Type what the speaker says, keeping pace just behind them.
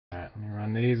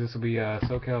open these. This will be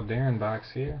SoCal Darren box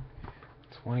here.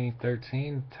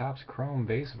 2013 Topps Chrome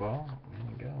Baseball. There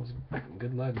you go.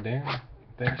 Good luck, Darren.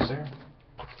 Thanks, sir.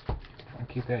 I'll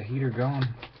keep that heater going.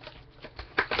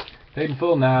 Paid in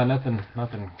full? Nah, nothing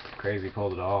crazy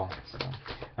pulled at all. So,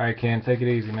 alright, Ken, take it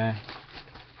easy, man.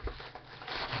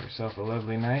 Have yourself a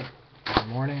lovely night. Good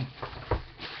morning.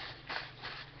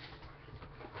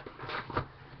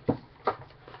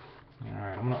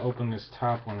 Alright, I'm going to open this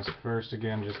top ones first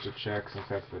again just to check, since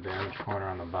that's the damage corner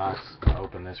on the box. I'll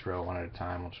open this row one at a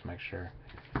time. We'll just make sure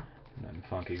nothing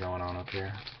funky going on up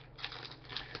here.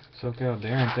 SoCal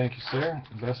Darren, thank you, sir.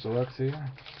 Best of luck to you.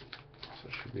 So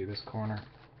it should be this corner.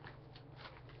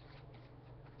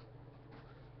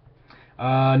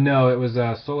 No, it was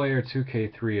Solaire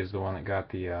 2K3 is the one that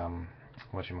got the,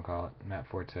 whatchamacallit, Matt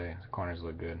Forte. The corners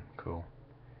look good. Cool.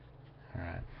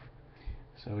 Alright.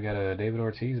 So we got a David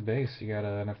Ortiz base. You got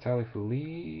a Neftali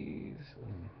Feliz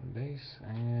base.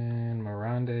 And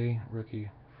Mirande rookie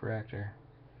fractor.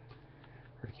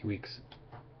 Rookie weeks.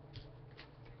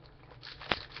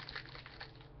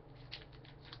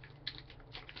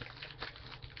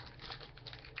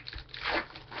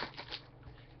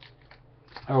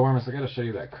 Oh, Wormus, I gotta show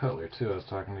you that Cutler too I was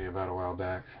talking to you about a while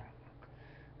back.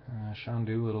 Sean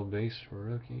Doolittle base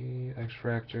rookie,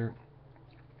 X-Fractor.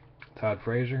 Todd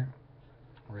Frazier,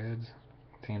 Reds,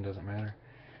 team doesn't matter.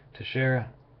 Teixeira,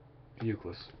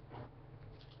 Euclid.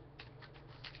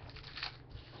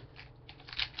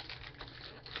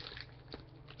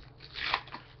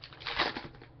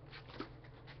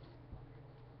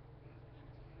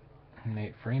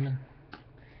 Nate Freeman,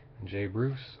 Jay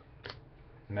Bruce.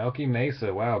 Melky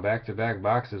Mesa, wow, back-to-back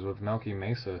boxes with Melky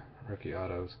Mesa rookie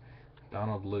autos.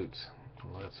 Donald Lutz,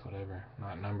 whatever,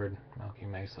 not numbered, Melky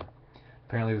Mesa.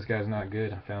 Apparently this guy's not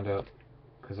good. I found out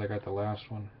because I got the last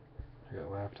one. I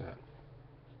got laughed at.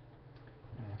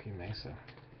 Melky Mesa.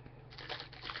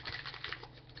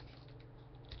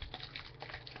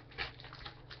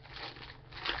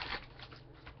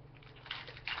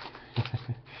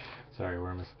 Sorry,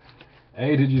 Wormus.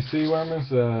 Hey, did you see Wormus?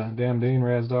 Damn Dean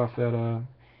razzed off that,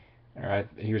 alright,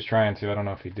 he was trying to, I don't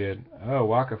know if he did. Oh,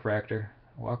 Waka Fractor.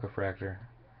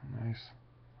 Nice.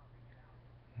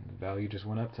 The value just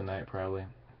went up tonight, probably.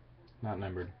 Not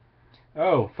numbered.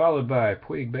 Oh, followed by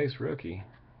Puig base rookie.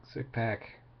 Sick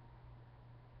pack.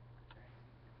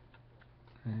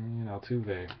 And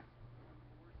Altuve.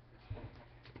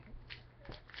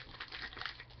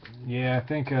 Yeah, I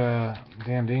think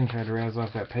Damn Dean tried to razz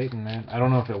off that Peyton, man. I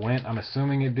don't know if it went. I'm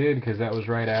assuming it did, because that was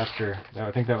right after.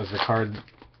 I think that was the card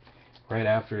right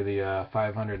after the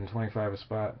 525 a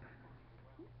spot.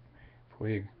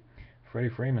 Puig. Freddie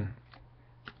Freeman.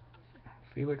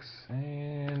 Felix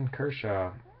and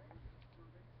Kershaw.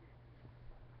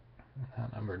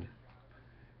 Not numbered.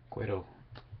 Cueto.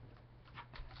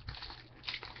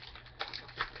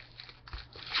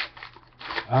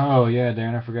 Oh, yeah,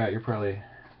 Darren, I forgot. You're probably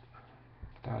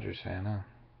Dodgers fan, huh?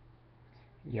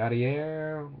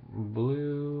 Yadier,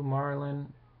 Blue,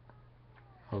 Marlin,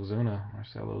 Ozuna,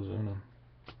 Marcell Ozuna.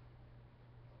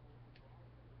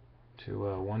 To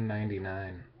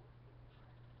 199.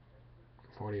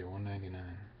 40 or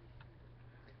 199.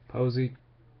 Posey,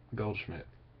 Goldschmidt.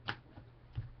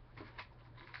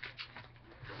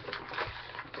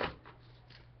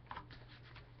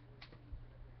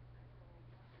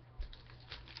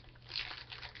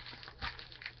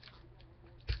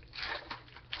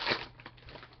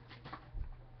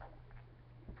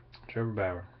 Trevor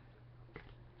Bauer.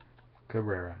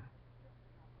 Cabrera.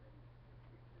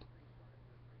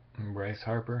 Bryce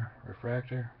Harper,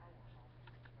 refractor.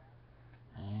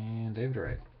 And David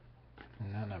Wright.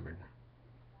 Not numbered.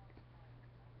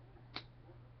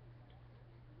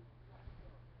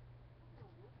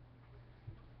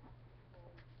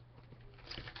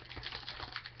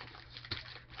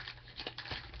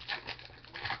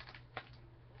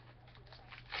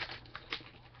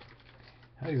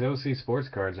 These OC sports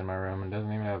cards in my room and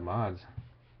doesn't even have mods.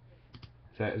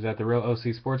 Is that the real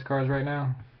OC sports cards right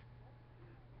now?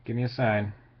 Give me a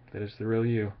sign that it's the real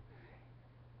you.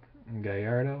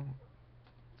 Gallardo,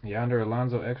 Yonder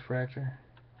Alonso X-Fractor,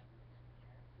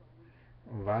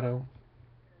 Votto,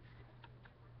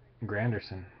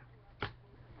 Granderson.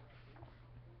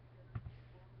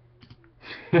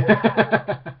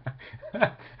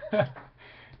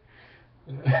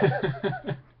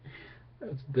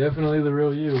 That's definitely the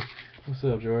real you. What's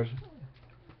up, George?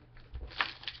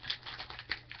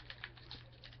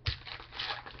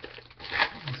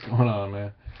 What's going on,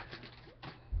 man?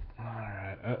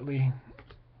 Alright, Utley,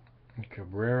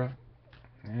 Cabrera,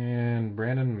 and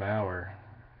Brandon Maurer.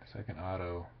 Second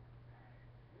auto.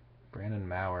 Brandon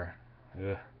Maurer.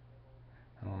 Ugh.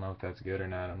 I don't know if that's good or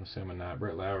not. I'm assuming not.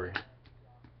 Brett Lowry.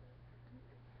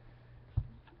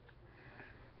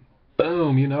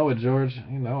 Boom. You know it, George.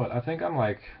 You know it. I think I'm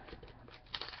like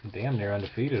damn near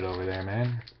undefeated over there,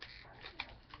 man.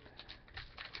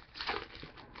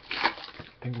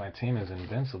 I think my team is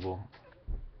invincible.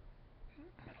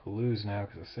 I'll lose now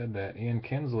because I said that. Ian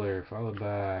Kinsler, followed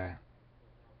by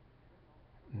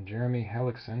Jeremy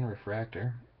Hellickson,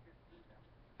 Refractor.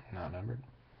 Not numbered.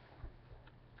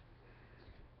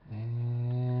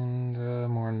 And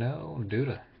Morneau,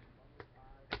 Duda.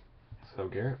 So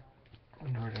Garrett.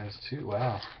 George has 2.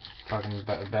 Wow. Talking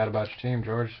bad about your team,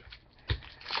 George.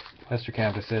 Lester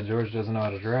Camp has said George doesn't know how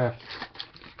to draft.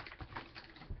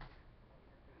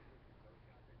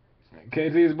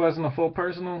 KT's busting a full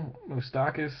personal.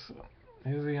 Moustakis.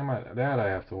 Is he? That I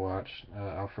have to watch.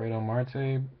 Alfredo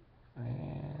Marte.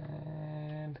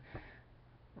 And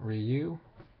Ryu.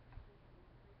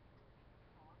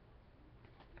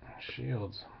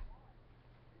 Shields.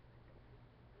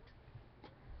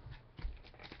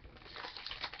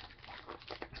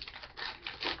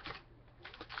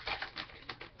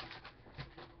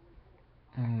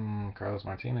 Carlos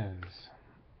Martinez.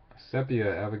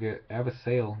 Sepia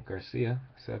Abisail Garcia.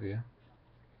 Sepia.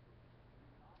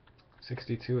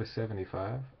 62 of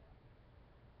 75.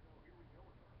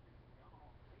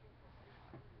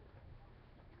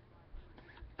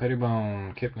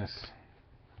 Pettibone Kipnis.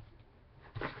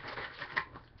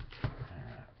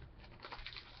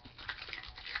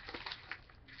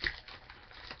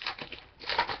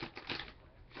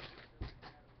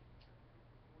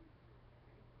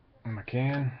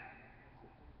 McCann.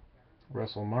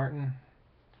 Russell Martin.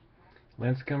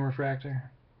 Lincecum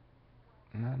Refractor.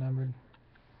 Not numbered.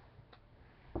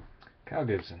 Kyle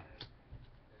Gibson.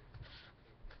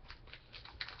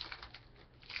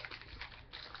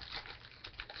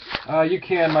 You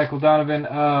can, Michael Donovan.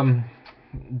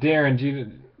 Darren, do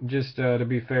you, just to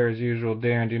be fair as usual,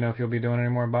 Darren, do you know if you'll be doing any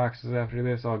more boxes after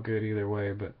this? All good either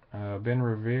way, but Ben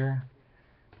Revere.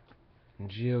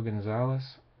 Gio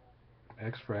Gonzalez.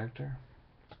 X-Fractor.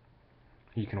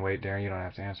 You can wait, Darren. You don't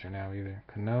have to answer now either.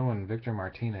 Cano and Victor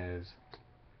Martinez.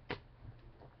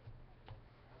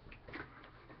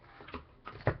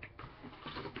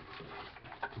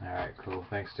 Alright, cool.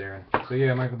 Thanks, Darren. So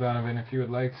yeah, Michael Donovan, if you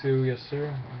would like to, yes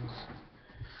sir.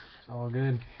 It's all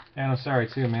good. And I'm sorry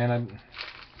too, man.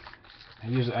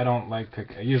 I don't like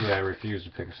pick. Usually I refuse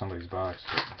to pick somebody's box.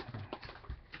 But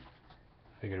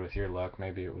I figured with your luck,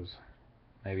 maybe it was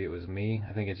me.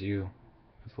 I think it's you.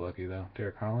 It's lucky though.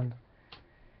 Derek Holland,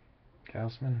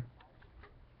 Kausman,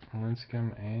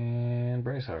 Lincecum, and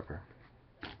Bryce Harper.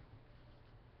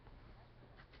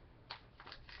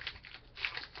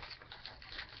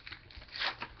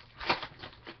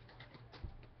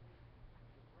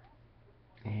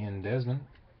 Ian Desmond,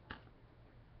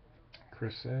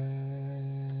 Chris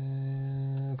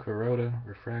Kuroda,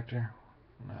 Refractor,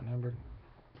 not numbered.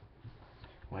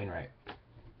 Wainwright.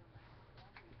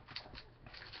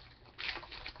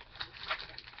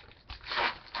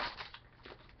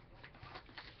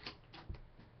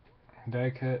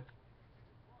 Die cut.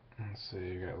 Let's see,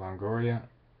 you got Longoria,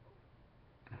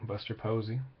 Buster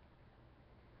Posey,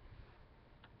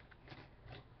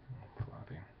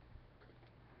 Floppy,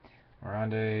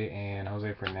 Mirande, and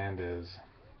Jose Fernandez.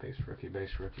 Base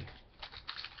rookie.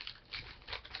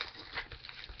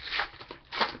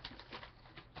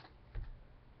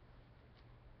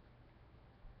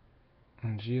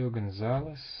 And Gio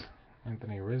Gonzalez,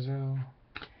 Anthony Rizzo,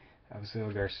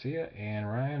 Abisail Garcia, and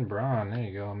Ryan Braun. There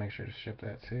you go. I'll make sure to ship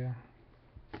that to you.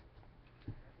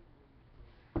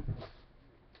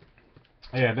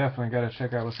 Yeah, definitely got to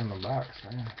check out what's in the box,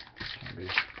 man. Can't be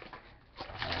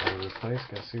all over the place.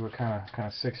 Got to see what kind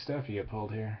of sick stuff you get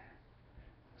pulled here.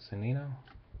 Zanino,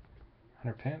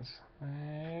 Hunter Pence,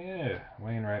 yeah,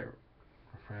 Wainwright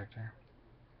Refractor.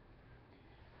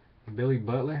 Billy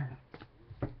Butler.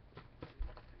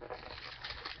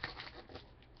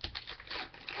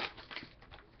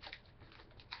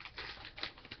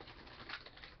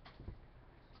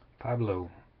 Pablo.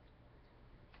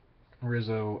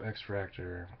 Rizzo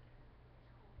X-Fractor.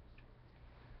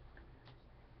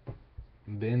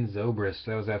 Ben Zobrist.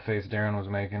 That was that face Darren was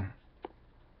making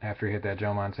after he hit that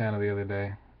Joe Montana the other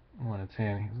day. 1 of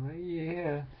 10. He was like,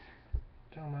 yeah,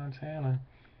 Joe Montana.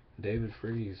 David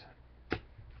Freese.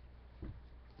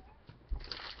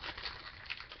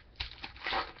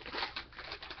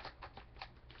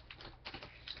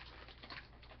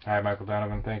 Alright, Michael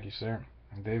Donovan, thank you, sir.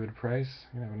 And David Price.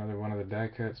 We have another one of the die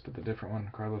cuts, but the different one.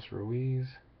 Carlos Ruiz.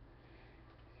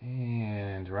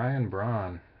 And Ryan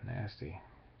Braun. Nasty.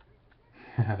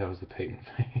 That was the Peyton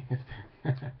face.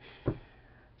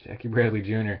 Jackie Bradley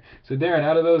Jr. So Darren,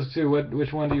 out of those two,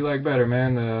 which one do you like better,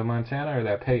 man? The Montana or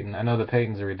that Peyton? I know the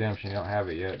Peyton's a redemption. You don't have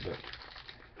it yet, but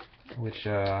which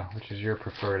is your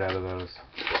preferred out of those?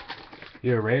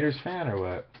 You a Raiders fan or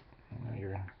what? I know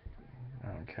you're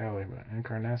out in Cali, but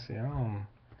Encarnacion,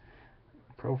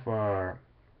 Profar,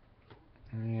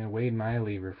 yeah, Wade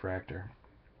Miley refractor.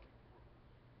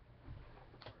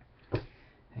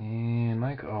 And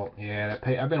Mike, oh yeah,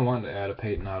 I've been wanting to add a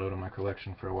Peyton auto to my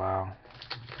collection for a while.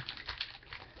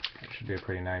 That should be a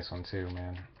pretty nice one too,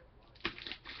 man.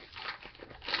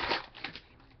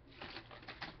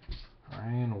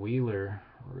 Ryan Wheeler,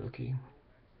 rookie.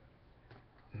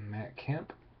 Matt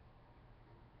Kemp.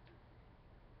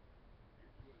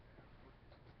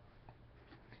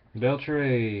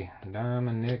 Beltre,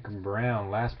 Dominic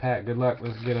Brown, last pack. Good luck.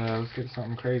 Let's get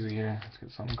something crazy here. Let's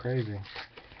get something crazy.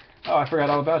 Oh, I forgot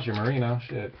all about you, Marino.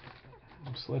 Shit.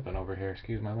 I'm slipping over here.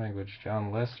 Excuse my language.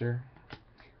 John Lester,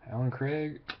 Alan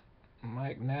Craig,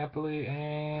 Mike Napoli,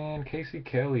 and Casey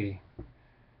Kelly.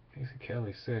 Casey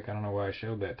Kelly, sick. I don't know why I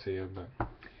showed that to you, but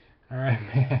alright,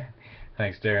 man.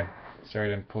 Thanks, Darren.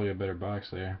 Sorry I didn't pull you a better box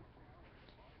there.